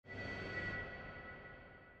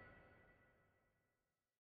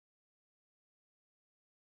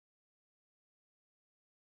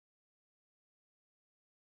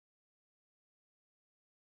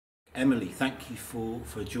Emily, thank you for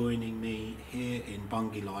joining me here in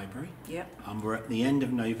Bungay Library. Yep. We're at the end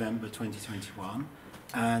of November 2021,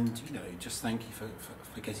 and just thank you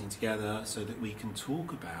for getting together so that we can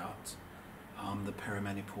talk about the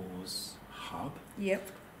Perimenopause Hub. Yep.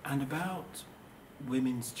 And about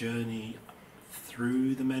women's journey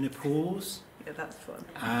through the menopause. Yeah, that's fun.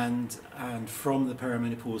 And from the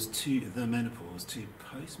perimenopause to the menopause to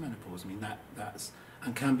postmenopause. I mean that's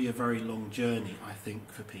and can be a very long journey, I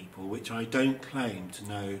think, for people, which I don't claim to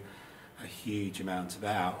know a huge amount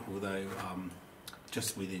about, although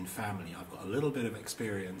just within family I've got a little bit of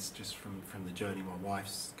experience just from the journey my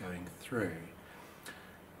wife's going through.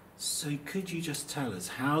 So could you just tell us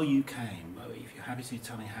how you came, if you're happy to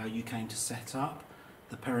tell me how you came to set up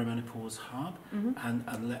the Perimenopause Hub,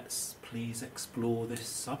 and let's please explore this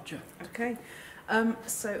subject. Okay.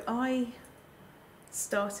 So I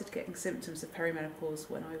started getting symptoms of perimenopause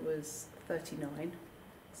when I was 39,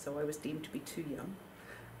 so I was deemed to be too young.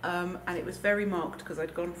 And it was very marked because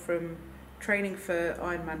I'd gone from training for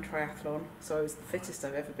Ironman triathlon, so I was the fittest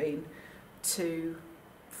I've ever been, to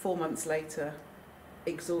 4 months later,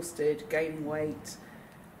 exhausted, gaining weight,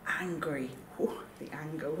 angry. Ooh, the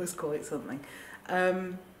anger was quite something.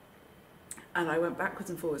 And I went backwards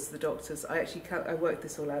and forwards to the doctors. I worked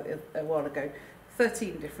this all out a while ago.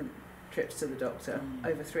 13 different trips to the doctor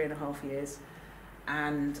over 3.5 years,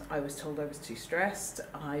 and I was told I was too stressed.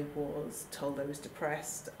 I was told I was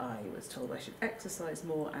depressed. I was told I should exercise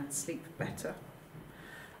more and sleep better.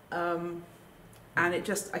 And I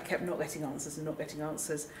kept not getting answers,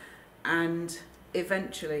 and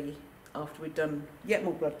eventually, after we'd done yet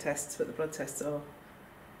more blood tests, but the blood tests are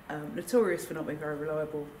notorious for not being very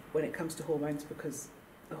reliable when it comes to hormones because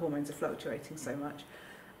the hormones are fluctuating so much.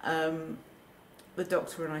 The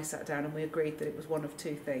doctor and I sat down and we agreed that it was one of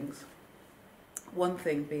two things. One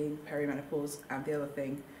thing being perimenopause and the other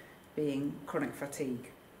thing being chronic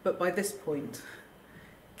fatigue. But by this point,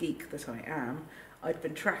 geek that I am, I'd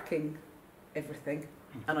been tracking everything,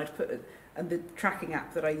 and and the tracking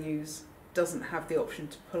app that I use doesn't have the option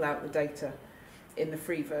to pull out the data in the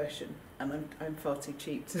free version, and I'm far too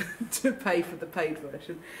cheap to pay for the paid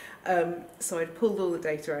version. So I'd pulled all the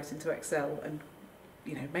data out into Excel and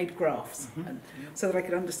made graphs, so that I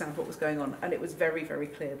could understand what was going on. And it was very, very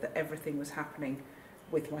clear that everything was happening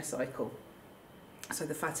with my cycle. So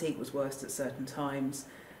the fatigue was worst at certain times.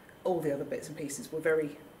 All the other bits and pieces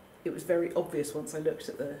it was very obvious once I looked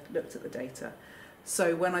at the data.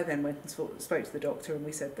 So when I then went and spoke to the doctor and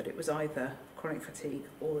we said that it was either chronic fatigue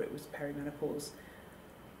or it was perimenopause,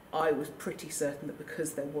 I was pretty certain that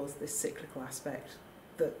because there was this cyclical aspect,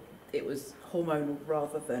 that it was hormonal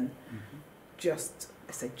rather than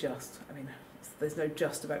I mean, there's no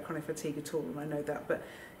just about chronic fatigue at all, and I know that, but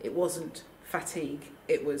it wasn't fatigue,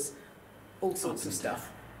 it was all sorts of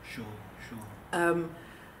stuff. Sure.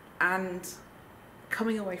 And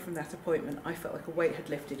coming away from that appointment, I felt like a weight had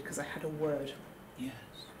lifted because I had a word. Yes.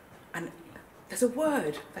 And there's a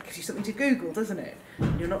word that gives you something to Google, doesn't it?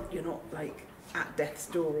 You're not like at death's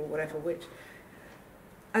door or whatever, which,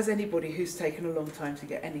 as anybody who's taken a long time to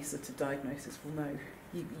get any sort of diagnosis will know,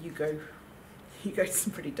 you go to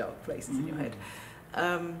some pretty dark places in your head.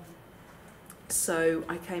 So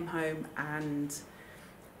I came home and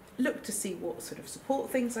looked to see what sort of support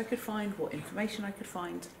things I could find, what information I could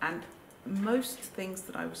find, and most things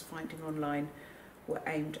that I was finding online were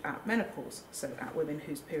aimed at menopause, so at women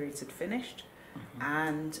whose periods had finished.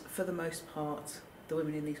 And for the most part, the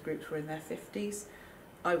women in these groups were in their 50s.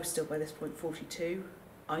 I was still by this point 42.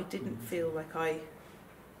 I didn't feel like I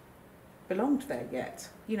belonged there yet.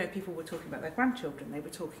 People were talking about their grandchildren. They were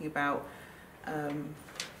talking about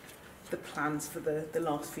the plans for the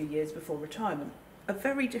last few years before retirement. A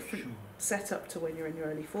very different setup to when you're in your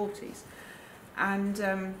early 40s. And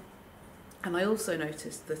I also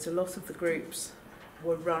noticed that a lot of the groups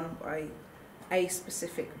were run by a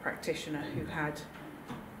specific practitioner who had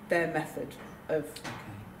their method of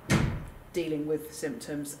dealing with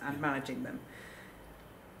symptoms and managing them.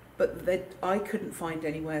 But I couldn't find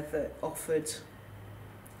anywhere that offered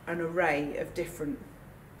an array of different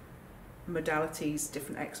modalities,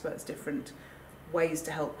 different experts, different ways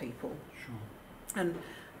to help people. Sure. And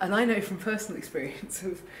I know from personal experience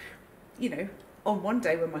of, on one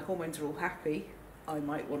day when my hormones are all happy, I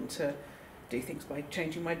might want to do things by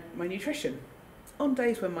changing my nutrition. On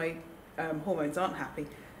days when my hormones aren't happy,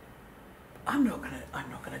 I'm not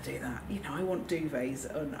gonna do that. I want duvets,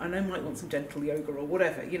 and I might want some gentle yoga or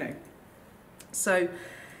whatever. So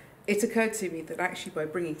it occurred to me that actually by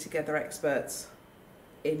bringing together experts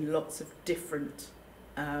in lots of different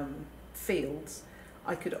fields,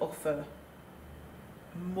 I could offer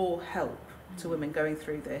more help to women going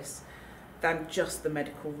through this than just the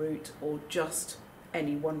medical route or just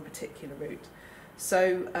any one particular route.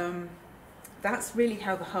 So that's really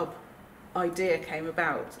how the hub idea came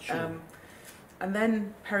about. Sure. And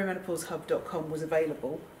then perimenopaushub.com was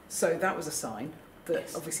available, so that was a sign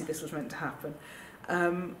that obviously this was meant to happen.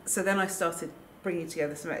 So then I started bringing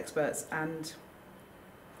together some experts, and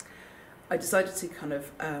I decided to kind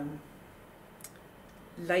of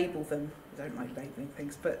label them. I don't like labelling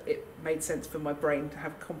things, but it made sense for my brain to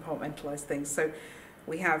have compartmentalised things. So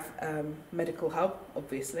we have medical hub,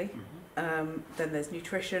 obviously. Then there's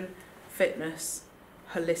nutrition, fitness,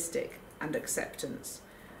 holistic, and acceptance.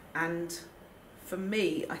 And for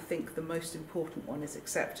me, I think the most important one is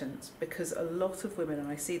acceptance, because a lot of women, and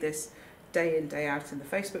I see this day in, day out in the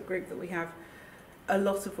Facebook group that we have, a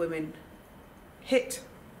lot of women hit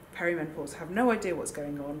perimenopause, have no idea what's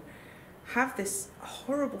going on, have this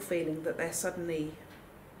horrible feeling that they're suddenly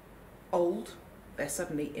old, they're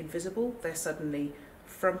suddenly invisible, they're suddenly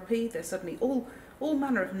frumpy, they're suddenly all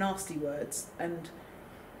manner of nasty words, and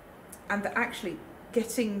that actually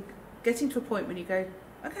getting to a point when you go,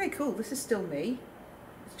 okay, cool, this is still me,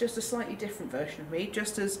 it's just a slightly different version of me,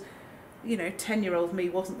 just as, 10-year-old me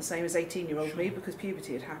wasn't the same as 18-year-old me because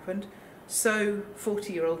puberty had happened, so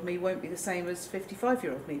 40-year-old me won't be the same as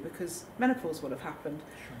 55-year-old me because menopause will have happened.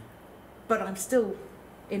 Sure. But I'm still,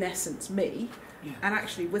 in essence, me. Yeah. And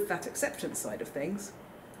actually, with that acceptance side of things,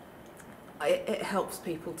 it helps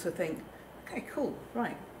people to think, okay, cool,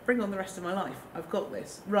 right, bring on the rest of my life. I've got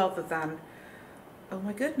this, rather than, oh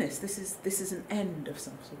my goodness, this is an end of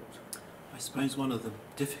some sort. I suppose one of the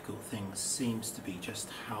difficult things seems to be just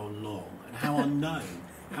how long and how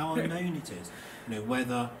unknown it is.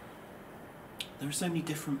 Whether there are so many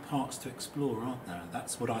different parts to explore, aren't there?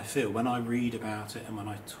 That's what I feel when I read about it and when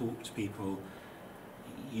I talk to people.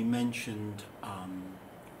 You mentioned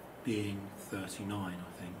being 39,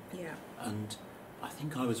 I think. Yeah. And I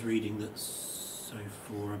think I was reading that so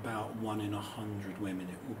for about 1 in 100 women,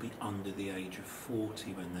 it will be under the age of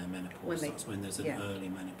 40 when their menopause starts, when there's an early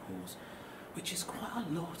menopause, which is quite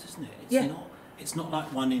a lot, isn't it? It's not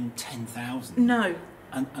like 1 in 10,000. No.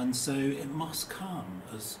 And so it must come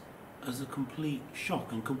as a complete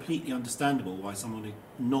shock, and completely understandable why someone would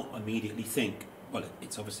not immediately think, well,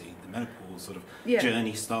 it's obviously the menopause sort of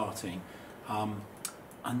journey starting.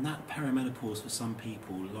 And that perimenopause for some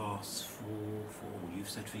people lasts for you've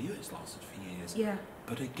said for you it's lasted for years. Yeah.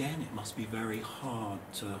 But again, it must be very hard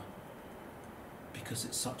because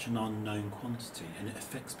it's such an unknown quantity and it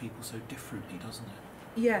affects people so differently, doesn't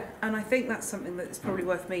it? Yeah, and I think that's something that is probably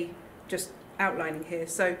worth me just outlining here.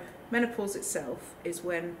 So menopause itself is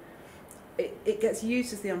when it gets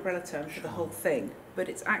used as the umbrella term for the whole thing, but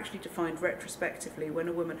it's actually defined retrospectively when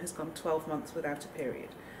a woman has gone 12 months without a period.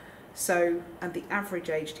 So, and the average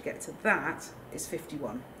age to get to that is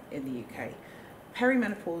 51 in the UK.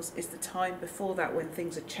 Perimenopause is the time before that when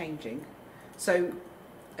things are changing. So,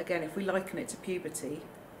 again, if we liken it to puberty,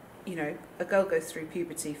 a girl goes through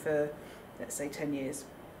puberty for, let's say, 10 years,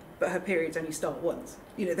 but her periods only start once.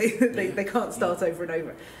 They can't start over and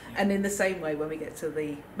over. Yeah. And in the same way, when we get to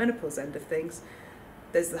the menopause end of things,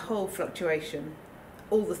 there's the whole fluctuation,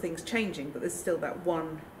 all the things changing, but there's still that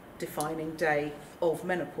one defining day of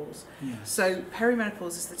menopause. Yes. So perimenopause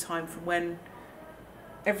is the time from when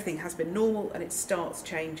everything has been normal and it starts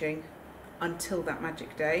changing until that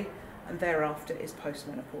magic day, and thereafter is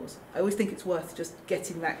postmenopause. I always think it's worth just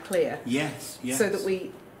getting that clear. Yes. So that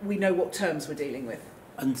we know what terms we're dealing with.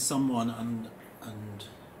 And and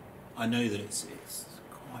I know that it's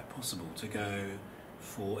quite possible to go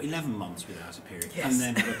for 11 months without a period, and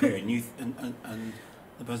then have a period, and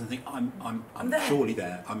the person think I'm surely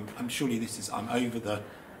there. I'm surely I'm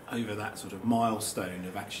over that sort of milestone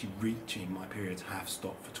of actually reaching my period to have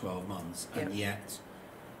stopped for 12 months, and yet,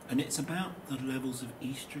 and it's about the levels of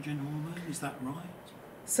estrogen hormone. Is that right?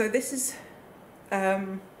 So this is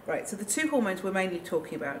right. So the two hormones we're mainly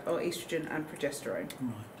talking about are estrogen and progesterone.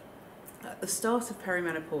 Right. At the start of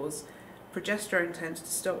perimenopause, progesterone tends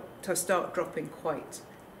to start dropping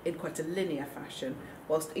in quite a linear fashion,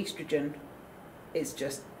 whilst estrogen is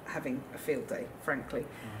just having a field day, frankly.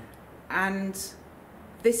 And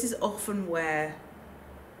this is often where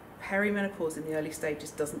perimenopause in the early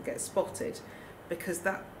stages doesn't get spotted, because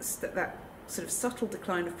that sort of subtle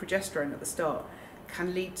decline of progesterone at the start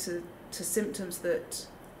can lead to symptoms that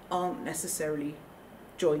aren't necessarily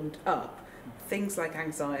joined up. Things like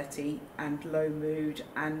anxiety and low mood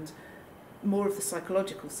and more of the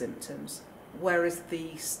psychological symptoms, whereas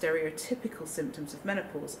the stereotypical symptoms of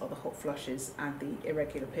menopause are the hot flushes and the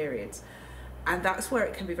irregular periods. And that's where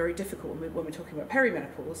it can be very difficult when we're talking about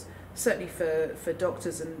perimenopause, certainly for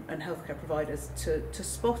doctors and healthcare providers to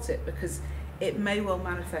spot it, because it may well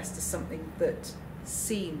manifest as something that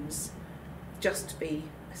seems just to be,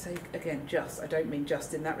 I say again just, I don't mean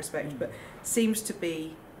just in that respect, but seems to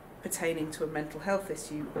be pertaining to a mental health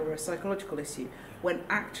issue or a psychological issue, when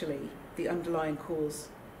actually the underlying cause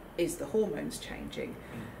is the hormones changing.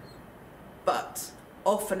 But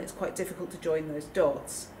often it's quite difficult to join those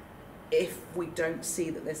dots if we don't see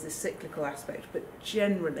that there's this cyclical aspect. But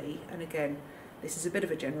generally, and again, this is a bit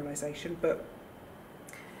of a generalisation, but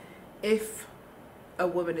if a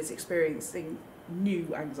woman is experiencing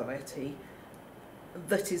new anxiety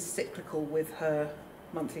that is cyclical with her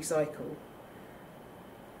monthly cycle,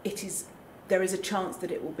 there is a chance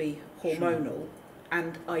that it will be hormonal, sure.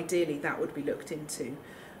 And ideally that would be looked into.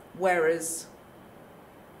 Whereas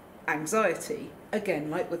anxiety, again,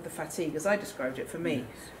 like with the fatigue as I described it for me, yes.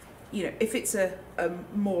 You know, if it's a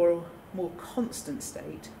more constant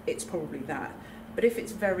state, it's probably that. But if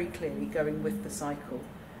it's very clearly going with the cycle,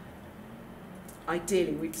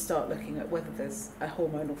 ideally we'd start looking at whether there's a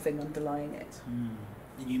hormonal thing underlying it.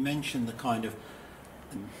 You mentioned the kind of,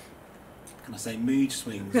 can I say, mood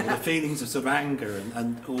swings, or the feelings of sort of anger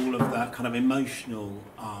and all of that kind of emotional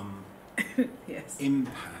yes.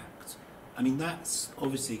 impact. I mean, that's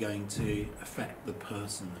obviously going to affect the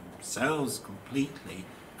person themselves completely,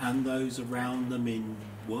 and those around them in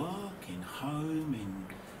work, in home, in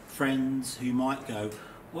friends who might go,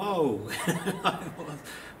 whoa,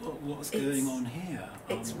 what's going on here?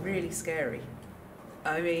 It's really scary.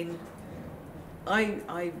 I mean, I'm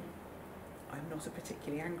not a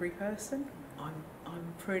particularly angry person.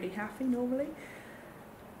 I'm pretty happy normally.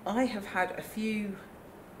 I have had a few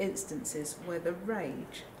instances where the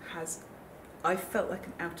rage I felt like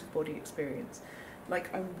an out-of-body experience.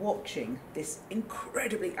 Like I'm watching this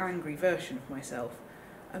incredibly angry version of myself,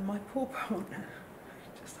 and my poor partner,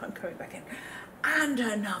 I'm going back in, and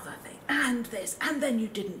another thing, and this, and then you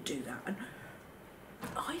didn't do that. And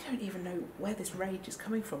I don't even know where this rage is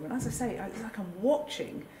coming from. And as I say, it's like I'm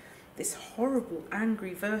watching this horrible,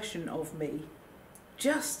 angry version of me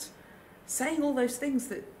just saying all those things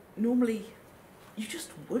that normally you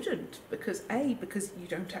just wouldn't, because you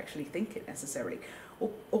don't actually think it necessarily,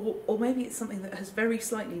 or maybe it's something that has very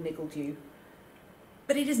slightly niggled you,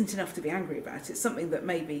 but it isn't enough to be angry about. It's something that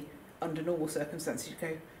maybe under normal circumstances you go,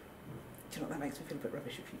 do you know what, that makes me feel a bit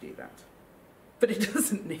rubbish if you do that. But it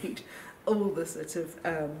doesn't need all the sort of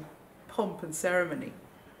pomp and ceremony.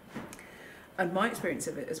 And my experience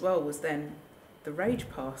of it as well was then the rage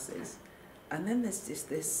passes, and then there's just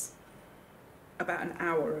this about an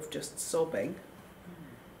hour of just sobbing,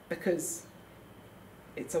 because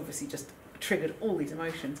it's obviously just triggered all these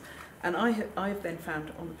emotions. And I've then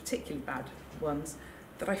found on the particularly bad ones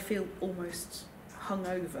that I feel almost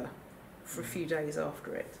hungover for a few days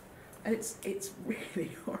after it. And it's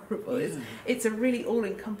really horrible. Yeah. It's a really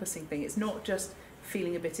all-encompassing thing. It's not just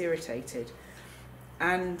feeling a bit irritated.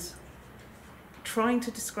 And trying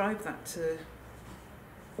to describe that to...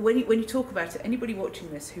 When you talk about it, anybody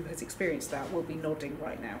watching this who has experienced that will be nodding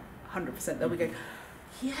right now, 100%. They'll be going,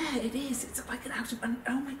 yeah, it is. It's like an out of...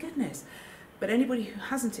 Oh, my goodness. But anybody who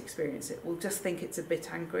hasn't experienced it will just think it's a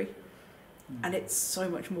bit angry. And it's so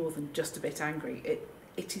much more than just a bit angry.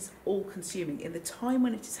 It is all-consuming. In the time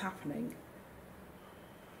when it is happening,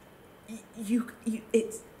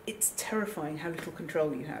 it's terrifying how little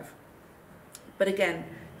control you have. But again,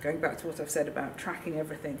 going back to what I've said about tracking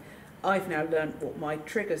everything, I've now learned what my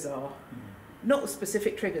triggers are. Not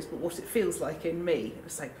specific triggers, but what it feels like in me.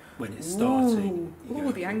 It's like, when it's starting.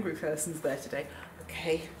 Ooh, the angry person's there today.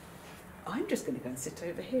 Okay, I'm just going to go and sit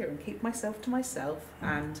over here and keep myself to myself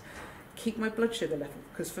and keep my blood sugar level.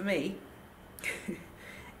 Because for me,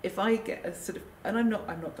 if I get a sort of, and I'm not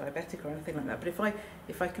diabetic or anything like that, but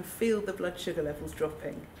if I can feel the blood sugar levels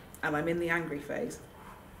dropping and I'm in the angry phase,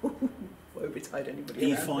 won't be tied anybody. Are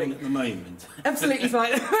you fine at the moment? Absolutely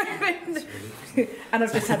fine at the moment. And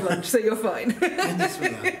I've just had lunch, so you're fine.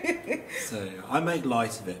 So I make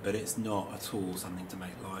light of it, but it's not at all something to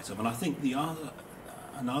make light of. And I think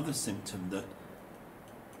another symptom that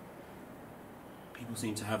people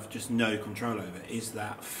seem to have just no control over is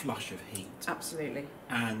that flush of heat. Absolutely.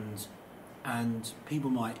 And people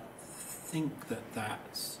might think that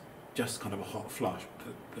that's just kind of a hot flush,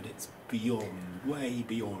 but it's way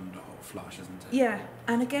beyond a hot flush, isn't it? Yeah,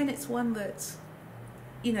 and again, it's one that,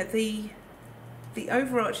 you know, the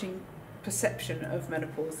overarching perception of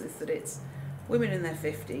menopause is that it's women in their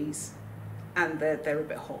 50s and they're a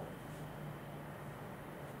bit hot.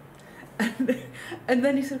 And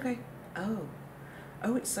then you sort of go,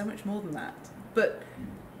 oh, it's so much more than that. But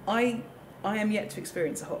I I am yet to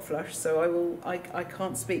experience a hot flush, so I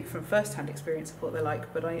can't speak from first-hand experience of what they're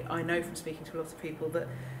like, but I know from speaking to a lot of people that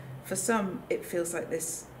for some it feels like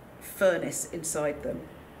this furnace inside them,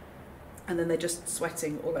 and then they're just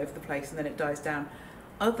sweating all over the place, and then it dies down.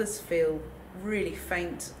 Others feel really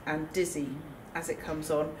faint and dizzy as it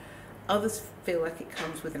comes on. Others feel like it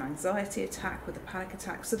comes with an anxiety attack, with a panic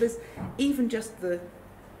attack. So there's even just the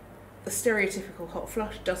stereotypical hot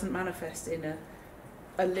flush doesn't manifest in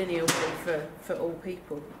a linear way for all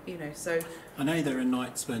people, you know. So I know there are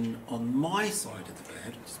nights when on my side of the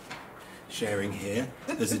bed, sharing here,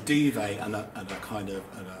 there's a duvet and a kind of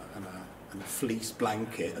and a fleece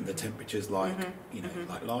blanket, and the temperature's like, you know,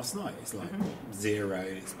 like last night, it's like 0,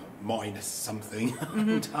 it's like minus something,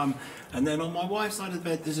 and then on my wife's side of the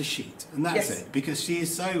bed there's a sheet, and that's it, because she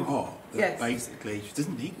is so hot that basically she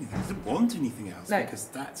doesn't need anything, doesn't want anything else, because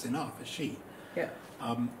that's enough, a sheet. Yeah,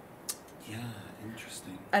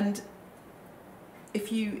 interesting. And if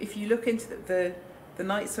you look into the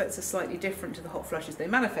night sweats are slightly different to the hot flushes. They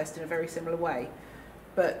manifest in a very similar way,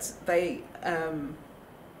 but they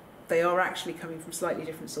are actually coming from slightly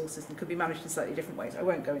different sources and could be managed in slightly different ways. I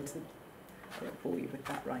won't bore you with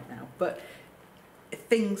that right now, but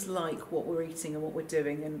things like what we're eating and what we're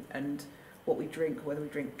doing and what we drink, whether we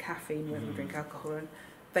drink caffeine, whether we drink alcohol, and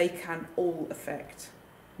they can all affect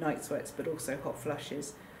night sweats, but also hot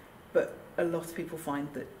flushes. But a lot of people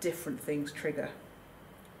find that different things trigger.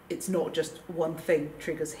 It's not just one thing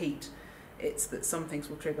triggers heat, it's that some things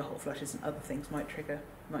will trigger hot flushes and other things might trigger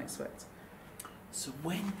night sweats. So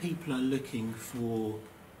when people are looking for,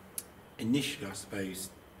 initially I suppose,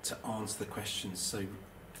 to answer the question, so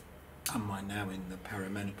am I now in the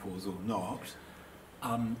perimenopause or not,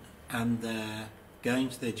 and they're going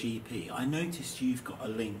to their GP, I noticed you've got a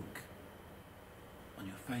link on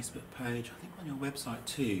your Facebook page, I think on your website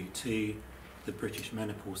too, to the British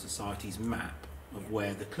Menopause Society's map of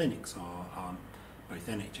where the clinics are, both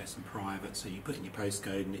NHS and private, so you put in your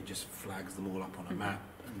postcode and it just flags them all up on a map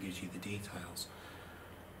and gives you the details.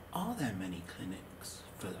 Are there many clinics?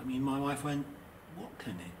 I mean, my wife went, what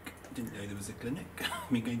clinic? I didn't know there was a clinic.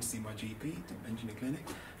 I mean, going to see my GP, didn't mention a clinic.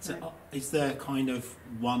 So is there kind of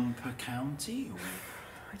one per county? Or?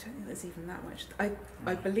 I don't think there's even that much.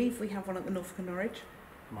 I believe we have one at the Norfolk and Norwich.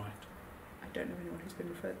 Right. I don't know anyone who's been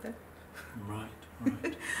referred there. Right.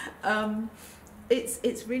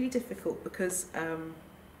 It's really difficult because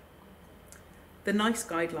the NICE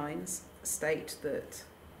guidelines state that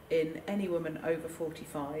in any woman over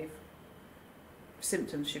 45,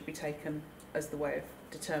 symptoms should be taken as the way of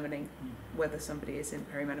determining whether somebody is in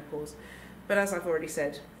perimenopause. But as I've already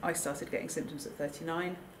said, I started getting symptoms at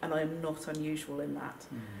 39, and I am not unusual in that.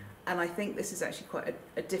 And I think this is actually quite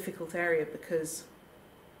a difficult area because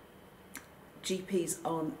GPs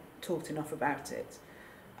aren't taught enough about it.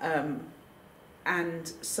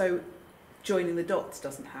 And so joining the dots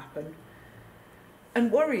doesn't happen.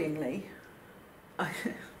 And worryingly, I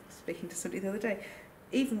was speaking to somebody the other day,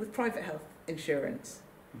 even with private health insurance,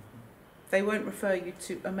 they won't refer you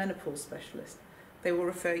to a menopause specialist. They will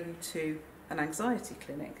refer you to an anxiety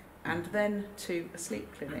clinic, and then to a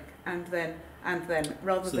sleep clinic, and then,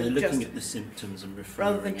 rather so than they're looking just at the symptoms and referring.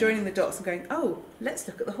 Rather than joining the dots and going, oh, let's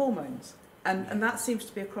look at the hormones. And that seems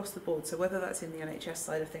to be across the board. So whether that's in the NHS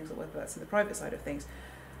side of things or whether that's in the private side of things,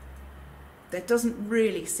 there doesn't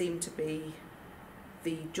really seem to be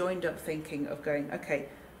the joined up thinking of going, okay,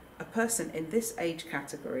 a person in this age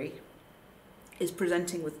category is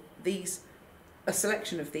presenting with a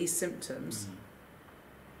selection of these symptoms.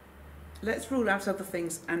 Let's rule out other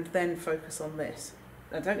things and then focus on this.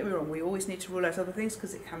 Now, don't get me wrong, we always need to rule out other things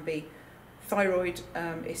because it can be thyroid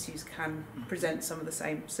issues can present some of the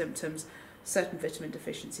same symptoms. Certain vitamin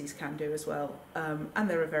deficiencies can do as well. And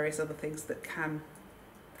there are various other things that can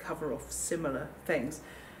cover off similar things.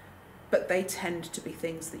 But they tend to be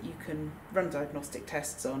things that you can run diagnostic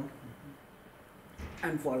tests on,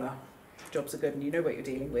 and voila, jobs are good and you know what you're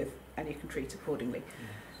dealing with and you can treat accordingly.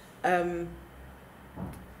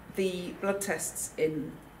 The blood tests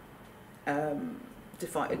in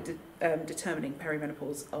determining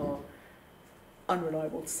perimenopause are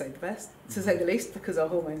unreliable, to say the least, because our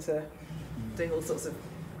hormones are doing all sorts of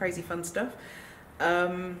crazy fun stuff.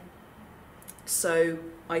 So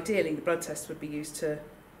ideally the blood test would be used to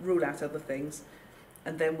rule out other things,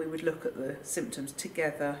 and then we would look at the symptoms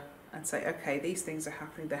together and say, okay, these things are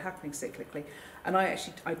happening, they're happening cyclically. And I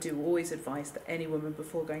do always advise that any woman,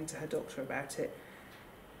 before going to her doctor about it,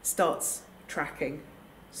 starts tracking,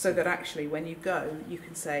 so that actually when you go, you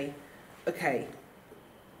can say, okay,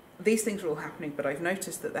 these things are all happening, but I've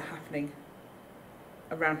noticed that they're happening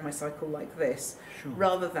around my cycle like this, Sure.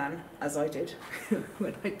 rather than, as I did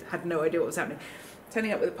when I had no idea what was happening,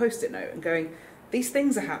 turning up with a post-it note and going, these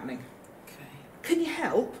things are happening. Okay. Can you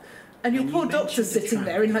help? And your And poor you doctor's mentioned the sitting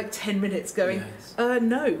there in like 10 minutes going, Yes.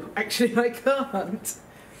 no, actually I can't.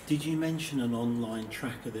 Did you mention an online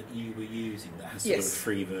tracker that you were using that has sort of a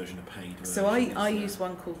free version, a paid version? So I use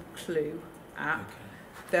one called Clue app. Okay.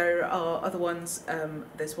 There are other ones.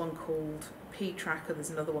 There's one called P Tracker. There's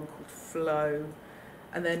another one called Flow,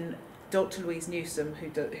 and then Dr. Louise Newsom,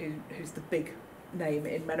 who's the big name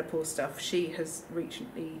in menopause stuff. She has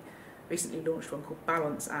recently launched one called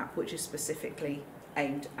Balance app, which is specifically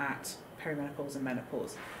aimed at perimenopause and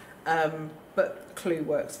menopause. But Clue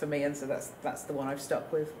works for me, and so that's the one I've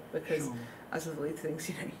stuck with, because Sure. as with all these things,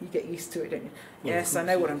 you get used to it, don't you? Well, Yes, I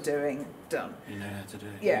know what I'm doing. Done. You know how to do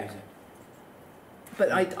it. Yeah. Use it.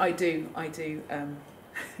 But I do I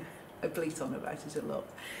bleat on about it a lot,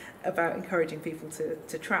 about encouraging people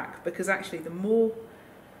to track, because actually the more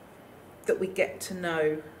that we get to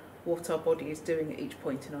know what our body is doing at each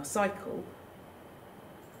point in our cycle,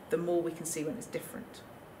 the more we can see when it's different.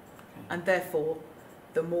 Okay. And therefore,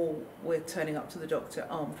 the more we're turning up to the doctor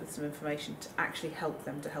armed with some information to actually help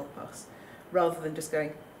them to help us, rather than just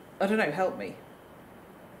going, I don't know, help me.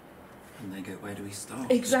 And they go, where do we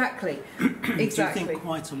start? Exactly. Exactly. Do you think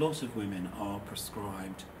quite a lot of women are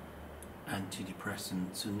prescribed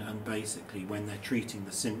antidepressants, and basically when they're treating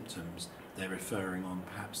the symptoms, they're referring on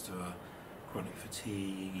perhaps to a chronic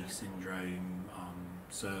fatigue syndrome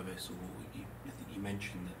service, or I think you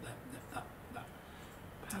mentioned that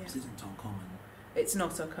perhaps isn't uncommon. It's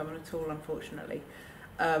not uncommon at all, unfortunately.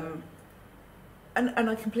 And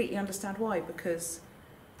I completely understand why, because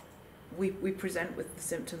we present with the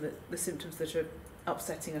symptoms that are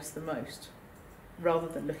upsetting us the most, rather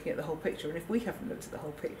than looking at the whole picture. And if we haven't looked at the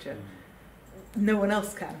whole picture, no one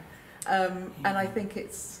else can. And I think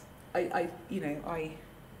it's, I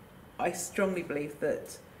strongly believe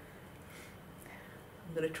that,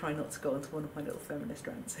 I'm going to try not to go on to one of my little feminist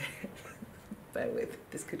rants here. Bear with,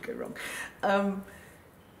 this could go wrong.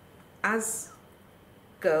 As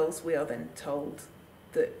girls, we are then told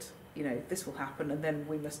that, this will happen, and then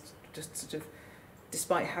we must just sort of,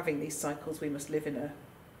 despite having these cycles, we must live in a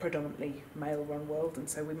predominantly male-run world, and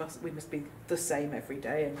so we must be the same every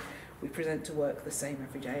day, and we present to work the same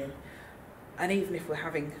every day, and even if we're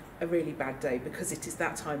having a really bad day, because it is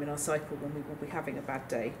that time in our cycle when we will be having a bad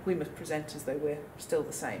day, we must present as though we're still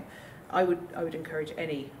the same. I would encourage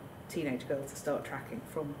any teenage girl to start tracking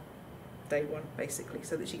from day one, basically,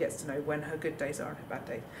 so that she gets to know when her good days are and her bad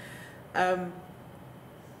days.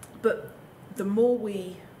 But the more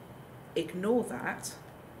we ignore that,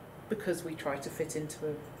 because we try to fit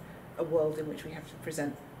into a world in which we have to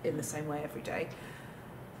present in the same way every day,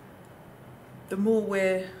 the more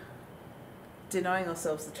we're denying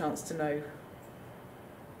ourselves the chance to know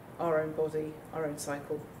our own body, our own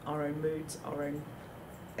cycle, our own moods, our own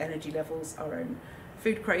energy levels, our own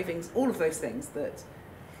food cravings, all of those things that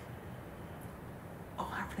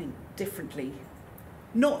are happening differently.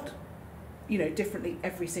 Not, differently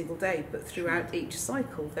every single day, but throughout each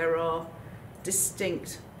cycle there are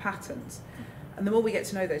distinct patterns. And the more we get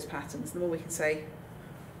to know those patterns, the more we can say,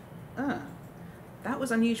 that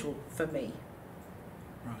was unusual for me.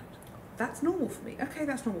 Right. That's normal for me. Okay,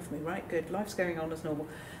 that's normal for me, right? Good. Life's going on as normal.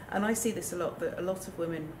 And I see this a lot, that a lot of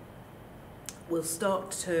women will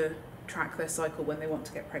start to track their cycle when they want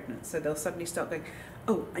to get pregnant. So they'll suddenly start going,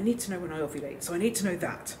 oh, I need to know when I ovulate, so I need to know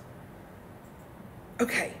that.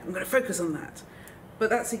 Okay, I'm going to focus on that. But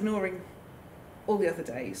that's ignoring all the other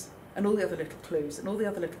days, and all the other little clues, and all the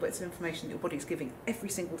other little bits of information that your body's giving every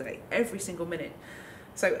single day, every single minute.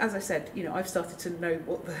 So as I said, I've started to know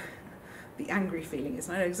what the angry feeling is,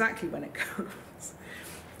 and I know exactly when it comes.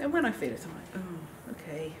 And when I feel it, I'm like, oh,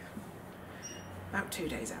 okay, about 2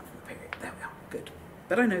 days out from the period, there we are, good.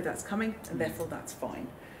 But I know that's coming, and therefore that's fine.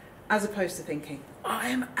 As opposed to thinking, I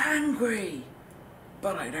am angry,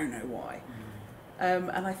 but I don't know why.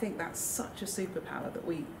 And I think that's such a superpower that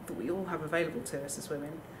we all have available to us as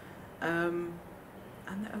women, and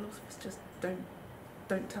that a lot of us just don't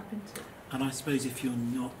tap into. And I suppose if you're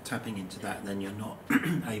not tapping into that, then you're not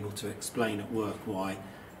able to explain at work why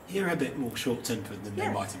you're a bit more short-tempered than they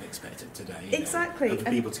might have expected today. Exactly. And for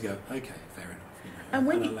people to go, okay, fair enough. And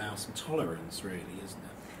allow some tolerance, really, isn't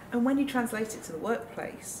it? And when you translate it to the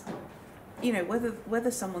workplace,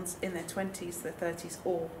 whether someone's in their 20s, their 30s,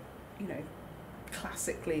 or,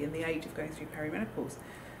 classically in the age of going through perimenopause,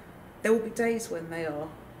 there will be days when they are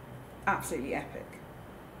absolutely epic,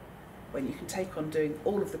 when you can take on doing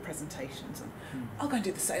all of the presentations and I'll go and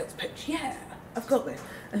do the sales pitch, I've got this.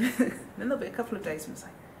 And then there'll be a couple of days when it's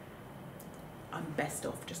like, I'm best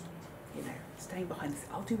off just, staying behind this.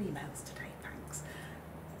 I'll do emails today, thanks.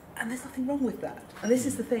 And there's nothing wrong with that. And this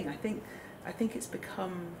is the thing. I think it's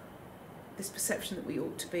become this perception that we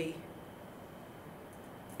ought to be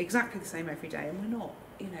exactly the same every day, and we're not.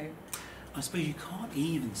 I suppose you can't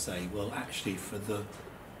even say, well, actually, for the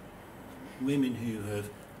women who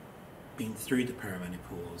have been through the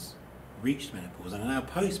perimenopause, reached menopause, and are now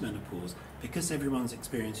post-menopause, because everyone's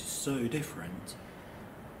experience is so different,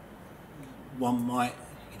 one might,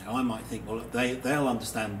 I might think, well, they'll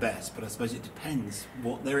understand best, but I suppose it depends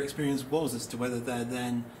what their experience was as to whether they're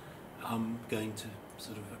then going to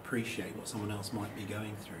sort of appreciate what someone else might be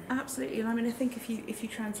going through. Absolutely, and I mean, I think if you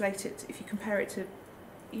translate it, if you compare it to,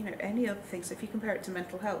 any other thing, so if you compare it to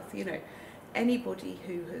mental health, anybody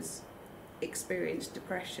who has experienced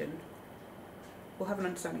depression will have an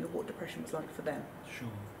understanding of what depression was like for them. Sure.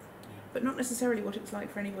 Yeah. But not necessarily what it was like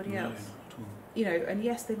for anybody else. Not at all. And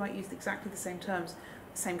yes, they might use exactly the same terms.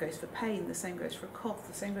 The same goes for pain, the same goes for a cough,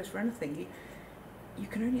 the same goes for anything. You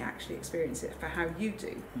can only actually experience it for how you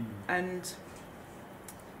do. And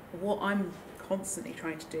what I'm constantly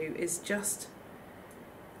trying to do is just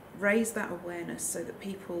raise that awareness so that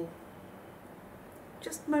people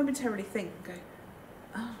just momentarily think and go,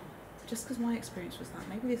 oh, just because my experience was that,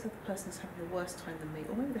 maybe this other person's having a worse time than me,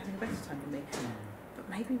 or maybe they're having a better time than me, but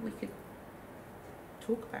maybe we could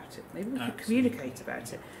talk about it, maybe we could communicate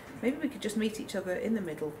about it, maybe we could just meet each other in the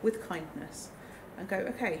middle with kindness and go,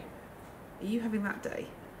 okay, are you having that day?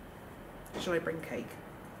 Shall I bring cake?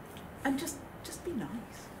 And just be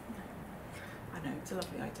nice. I know, it's a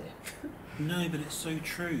lovely idea. No, but it's so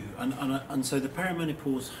true. And so the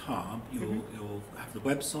Perimenopause Hub, you'll have the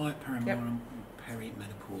website,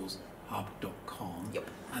 perimenopaushub.com. Yep.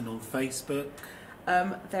 And on Facebook?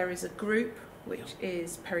 There is a group which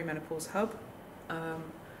is Perimenopause Hub,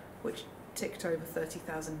 which ticked over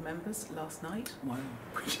 30,000 members last night. Wow.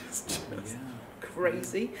 Which is just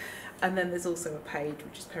crazy. And then there's also a page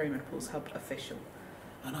which is Perimenopause Hub Official.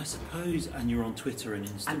 And I suppose, and you're on Twitter and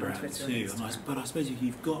Instagram too. But I suppose if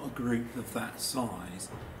you've got a group of that size,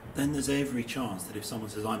 then there's every chance that if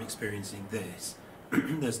someone says, I'm experiencing this,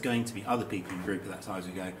 there's going to be other people in the group of that size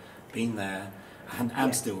who go, been there and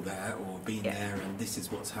am still there, or been there and this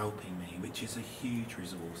is what's helping me, which is a huge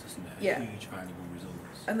resource, isn't it? A huge valuable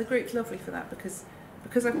resource. And the group's lovely for that because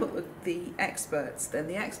I've got the experts, then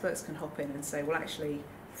the experts can hop in and say, well, actually,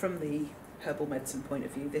 from the herbal medicine point of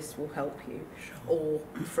view, this will help you. Sure. Or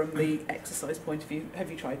from the exercise point of view, have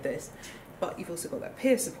you tried this? But you've also got that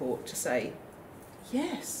peer support to say,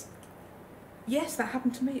 yes, that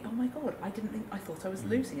happened to me. Oh my God, I thought I was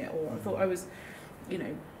losing it, or I thought I was,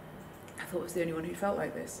 I thought I was the only one who felt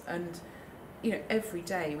like this. And, every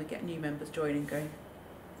day we get new members joining going,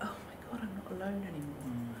 oh my God, I'm not alone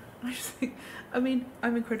anymore. And I just think, I'm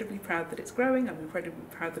incredibly proud that it's growing, I'm incredibly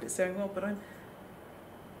proud that it's doing well, but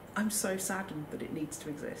I'm so saddened that it needs to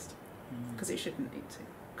exist, because it shouldn't need to,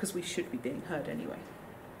 because we should be being heard anyway.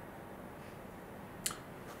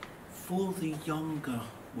 For the younger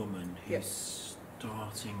woman who's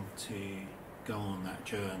starting to go on that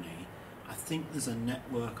journey, I think there's a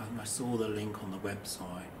network, I saw the link on the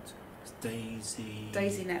website, it's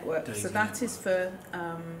Daisy Network. So that is for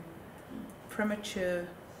premature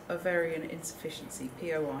ovarian insufficiency,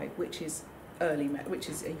 POI, which is which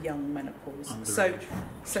is a young menopause. So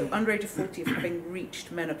under age of 40 of having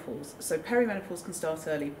reached menopause. So perimenopause can start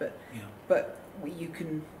early, but you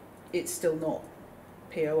can. It's still not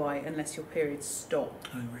POI unless your periods stop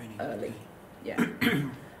early. Okay. Yeah.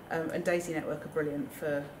 And Daisy Network are brilliant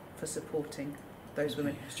for supporting those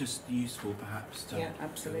women. It's just useful, perhaps.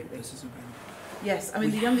 Absolutely. This is Yes,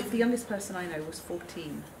 the youngest person I know was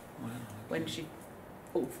 14 when she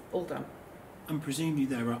all done. And presumably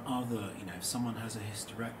there are other, if someone has a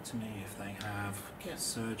hysterectomy, if they have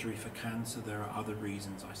surgery for cancer, there are other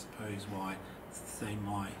reasons, I suppose, why they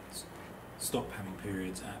might stop having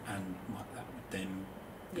periods, and that would then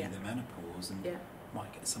be the menopause, and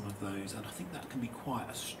might get some of those. And I think that can be quite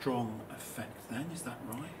a strong effect then, is that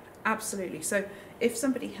right? Absolutely. So if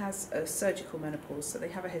somebody has a surgical menopause, so they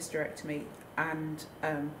have a hysterectomy and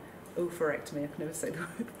oophorectomy, I can never say the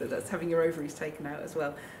word, but that's having your ovaries taken out as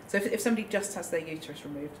well. So if somebody just has their uterus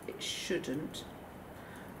removed, it shouldn't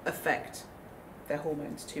affect their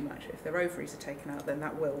hormones too much. If their ovaries are taken out, then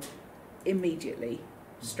that will immediately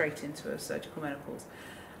straight into a surgical menopause.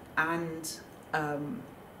 And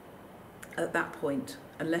at that point,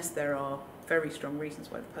 unless there are very strong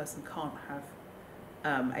reasons why the person can't have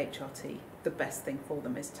HRT, the best thing for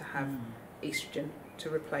them is to have estrogen to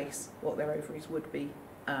replace what their ovaries would be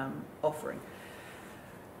offering.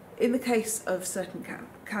 In the case of certain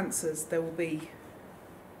cancers, there will be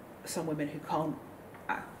some women who can't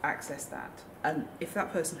access that. And if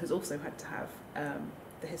that person has also had to have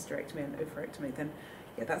the hysterectomy and oophorectomy, then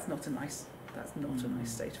yeah, that's not a nice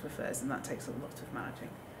state of affairs, and that takes a lot of managing.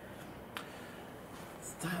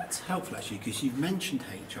 That's helpful actually, because you've mentioned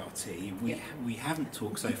HRT. We haven't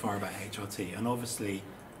talked so far about HRT, and obviously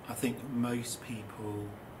I think most people,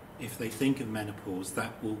 if they think of menopause,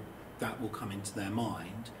 that will come into their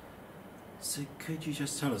mind. So could you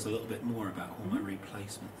just tell us a little bit more about hormone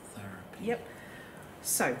replacement therapy? Yep.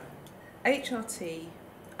 So HRT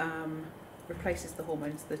replaces the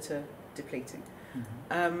hormones that are depleting.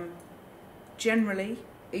 Generally,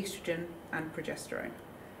 estrogen and progesterone.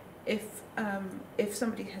 If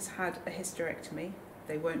somebody has had a hysterectomy,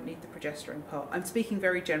 they won't need the progesterone part. I'm speaking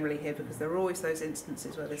very generally here because there are always those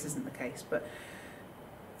instances where this isn't the case, but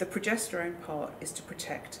the progesterone part is to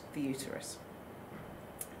protect the uterus.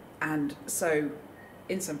 And so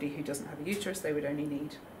in somebody who doesn't have a uterus, they would only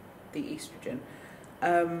need the estrogen.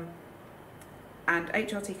 And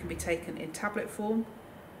HRT can be taken in tablet form,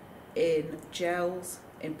 in gels,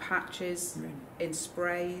 in patches, in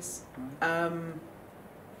sprays,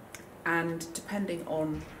 and depending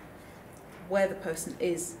on where the person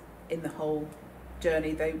is in the whole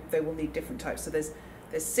journey, they will need different types. So there's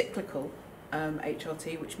cyclical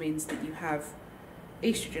HRT, which means that you have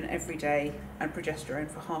estrogen every day and progesterone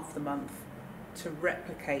for half the month to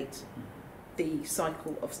replicate the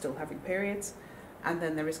cycle of still having periods. And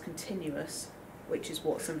then there is continuous, which is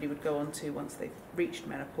what somebody would go on to once they've reached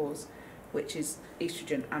menopause, which is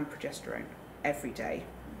estrogen and progesterone every day.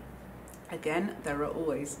 Again, there are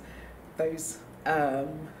always those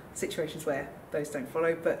situations where those don't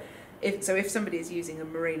follow, but if somebody is using a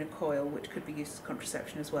Mirena coil, which could be used as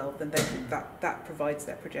contraception as well, then that provides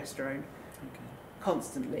their progesterone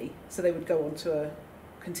constantly. So they would go on to a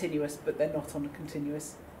continuous, but they're not on a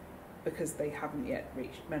continuous because they haven't yet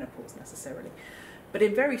reached menopause necessarily. But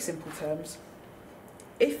in very simple terms,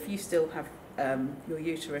 if you still have your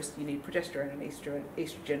uterus, you need progesterone and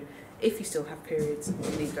estrogen. If you still have periods,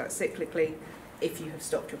 you need that cyclically. If you have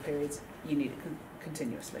stopped your periods, you need it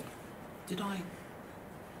continuously.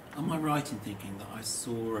 Am I right in thinking that I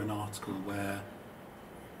saw an article where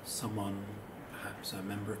someone, perhaps a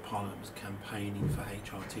member of Parliament, was campaigning for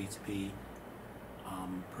HRT to be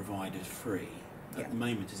provided free? At the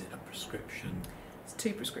moment, is it a prescription? It's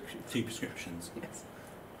 2 prescriptions. 2 prescriptions? Yes.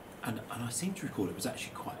 And I seem to recall it was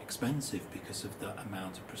actually quite expensive because of the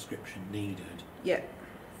amount of prescription needed. Yeah.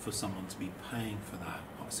 For someone to be paying for that,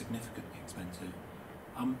 quite significantly expensive.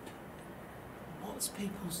 What's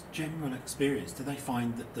people's general experience? Do they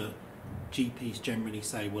find that the GPs generally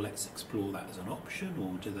say, well, let's explore that as an option,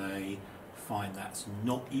 or do they find that's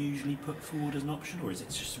not usually put forward as an option, or is it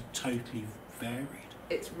just totally varied?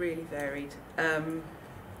 It's really varied.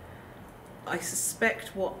 I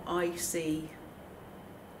suspect what I see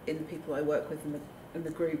in the people I work with in the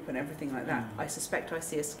group and everything like that, I suspect I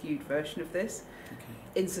see a skewed version of this,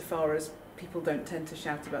 insofar as people don't tend to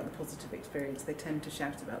shout about the positive experience, they tend to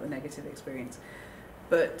shout about the negative experience.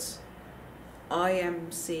 But I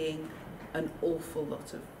am seeing an awful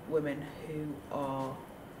lot of women who are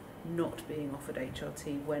not being offered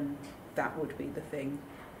HRT when that would be the thing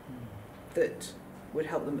that would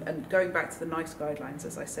help them. And going back to the NICE guidelines,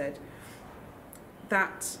 as I said,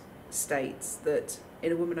 that states that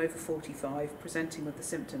in a woman over 45 presenting with the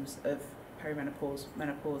symptoms of perimenopause,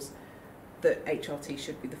 menopause, that HRT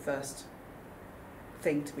should be the first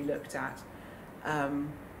thing to be looked at.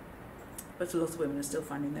 But a lot of women are still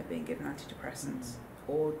finding they're being given antidepressants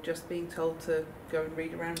or just being told to go and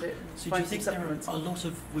read around it and so find do you think supplements. There are a lot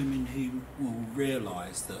of women who will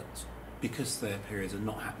realise that because their periods are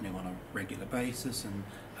not happening on a regular basis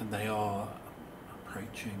and they are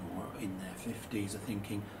approaching or in their 50s are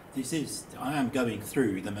thinking, I am going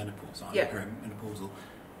through the menopause, I'm perimenopausal,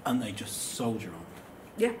 and they just soldier on?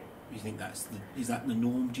 Yeah. You think is that the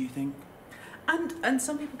norm, do you think? And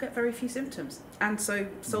some people get very few symptoms, and so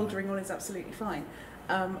soldiering on is absolutely fine.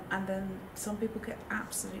 And then some people get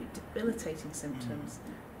absolutely debilitating symptoms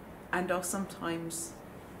and are sometimes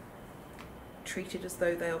treated as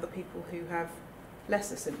though they are the people who have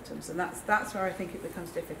lesser symptoms, and that's where I think it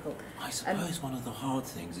becomes difficult. I suppose one of the hard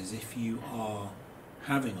things is if you are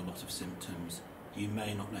having a lot of symptoms, you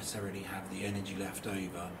may not necessarily have the energy left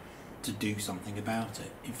over to do something about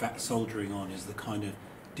it. In fact, soldiering on is the kind of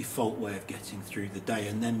default way of getting through the day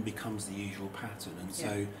and then becomes the usual pattern, and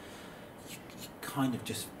so you're kind of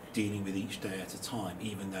just dealing with each day at a time,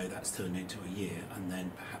 even though that's turned into a year and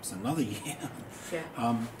then perhaps another year.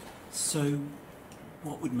 So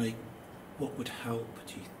what would help,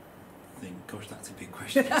 do you think, gosh, that's a big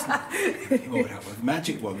question, isn't it? What would happen?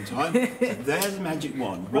 Magic wand time. So there's a magic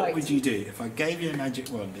wand. What Right. would you do? If I gave you a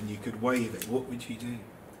magic wand and you could wave it, what would you do?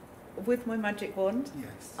 With my magic wand,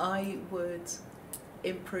 Yes. I would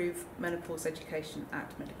improve menopause education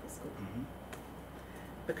at medical school, Mm-hmm.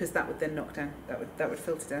 because that would then that would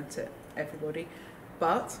filter down to everybody.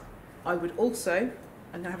 But I would also,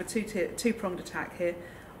 I'm going to have a two-pronged attack here.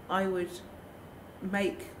 I would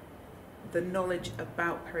make the knowledge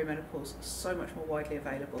about perimenopause so much more widely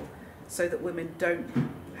available, so that women don't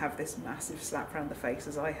have this massive slap around the face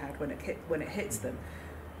as I had when it hits them,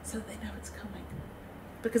 so that they know it's coming.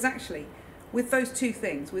 Because actually, with those two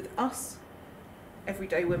things, with us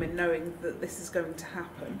everyday women knowing that this is going to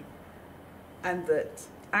happen, and that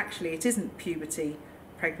actually it isn't puberty,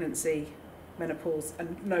 pregnancy, menopause,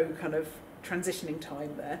 and no kind of transitioning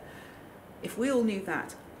time there, if we all knew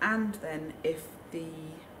that, and then if the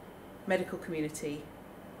medical community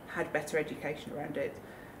had better education around it,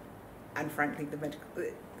 and frankly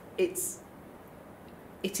it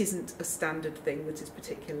isn't a standard thing that is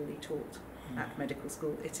particularly taught at medical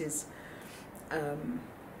school. It is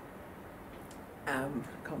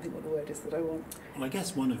can't think what the word is that I want. Well, I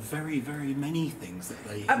guess one of very, very many things that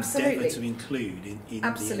they Absolutely. endeavour to include in the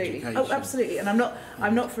education. Oh, absolutely. And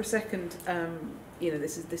I'm not for a second.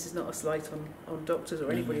 This is not a slight on doctors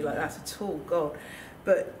or anybody like that at all. God,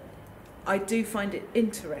 but I do find it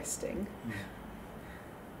interesting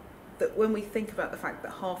that when we think about the fact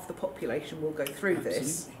that half the population will go through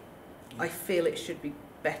this, I feel it should be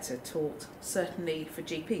better taught, certainly for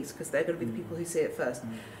GPs, because they're going to be the people who see it first.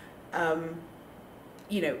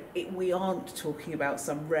 We aren't talking about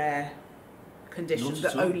some rare condition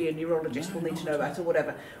that only a neurologist will need to know about or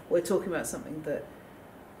whatever. We're talking about something that,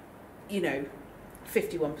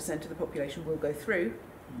 51% of the population will go through.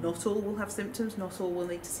 Not all will have symptoms, not all will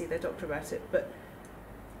need to see their doctor about it, but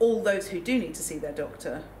all those who do need to see their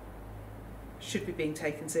doctor should be being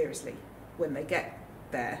taken seriously when they get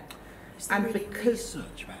there. Is there any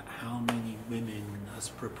research about how many women as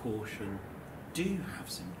a proportion do have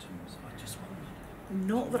symptoms? I just wonder.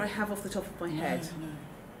 Not that I have off the top of my head.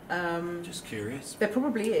 No. Just curious. There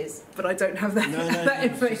probably is, but I don't have that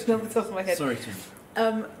information off the top of my head. Sorry,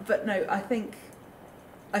 Tim. But no, I think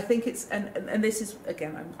it's and this is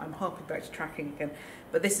again, I'm harping back to tracking again,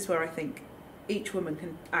 but this is where I think each woman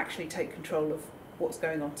can actually take control of what's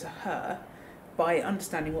going on to her by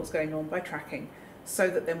understanding what's going on, by tracking, so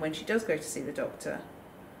that then when she does go to see the doctor,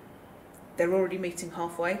 they're already meeting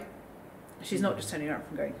halfway. She's not just turning around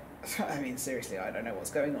and going, I mean, seriously, I don't know what's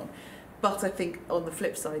going on. But I think on the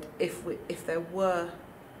flip side, if there were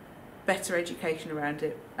better education around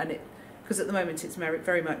it, and because at the moment it's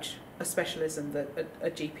very much a specialism that a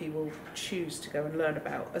GP will choose to go and learn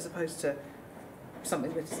about, as opposed to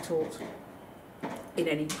something that is taught in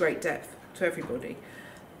any great depth to everybody,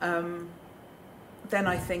 then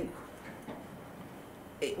I think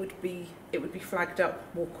it would be flagged up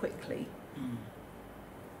more quickly.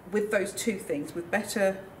 With those two things, with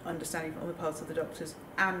better understanding on the part of the doctors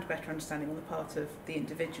and better understanding on the part of the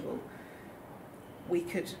individual, we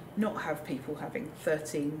could not have people having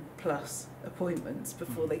 13 plus appointments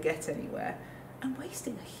before they get anywhere and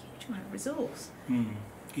wasting a huge amount of resource.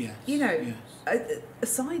 Yes.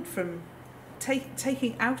 Aside from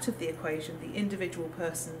taking out of the equation the individual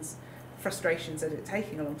person's frustrations at it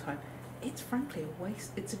taking a long time, it's frankly a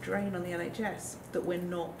waste. It's a drain on the NHS that we're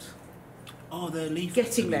not they're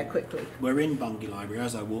leaflets. Getting there quickly. We're in Bungay Library.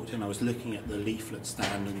 As I walked in, I was looking at the leaflet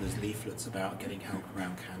stand, and there's leaflets about getting help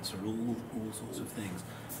around cancer and all sorts of things.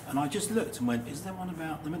 And I just looked and went, is there one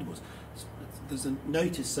about the menopause? There's a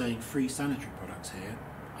notice saying free sanitary products here.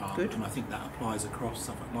 Good. And I think that applies across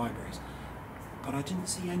Suffolk libraries. But I didn't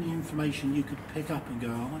see any information you could pick up and go,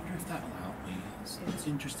 I wonder if that will help me. It's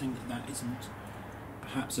interesting that isn't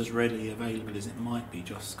perhaps as readily available as it might be,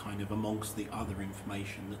 just kind of amongst the other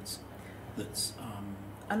information that's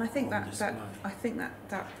and I think that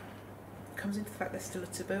comes into the fact there's still a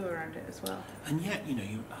taboo around it as well. And yet,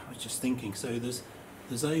 I was just thinking, so there's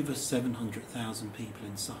over 700,000 people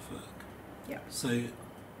in Suffolk. Yeah. So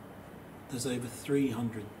there's over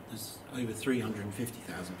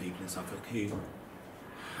 350,000 people in Suffolk who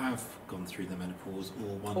have gone through the menopause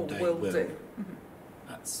or one day will. Do. Mm-hmm.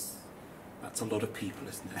 That's a lot of people,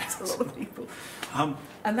 isn't it? That's a lot of people.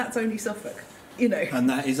 And that's only Suffolk. And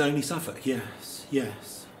that is only Suffolk, yes.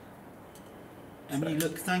 Emily,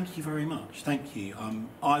 look, thank you very much. Thank you.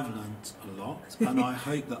 I've learnt a lot, and I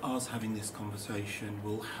hope that us having this conversation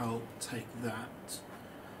will help take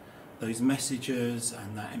those messages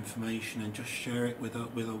and that information and just share it with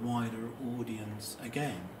a wider audience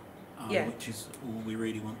again. Yeah. which is all we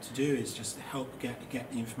really want to do, is just to help get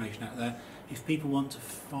the information out there. If people want to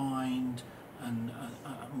find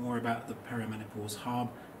more about the Perimenopause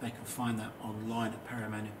Hub, they can find that online at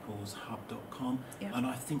perimenopaushub.com. Yeah. And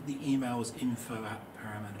I think the email is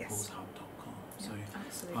info@perimenopaushub.com. Yeah, So,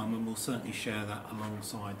 absolutely. and we'll certainly share that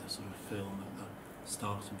alongside the sort of film at the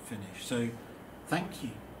start and finish. So, thank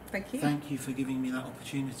you. Thank you. Thank you for giving me that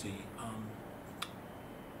opportunity.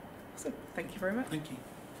 So, thank you very much. Thank you.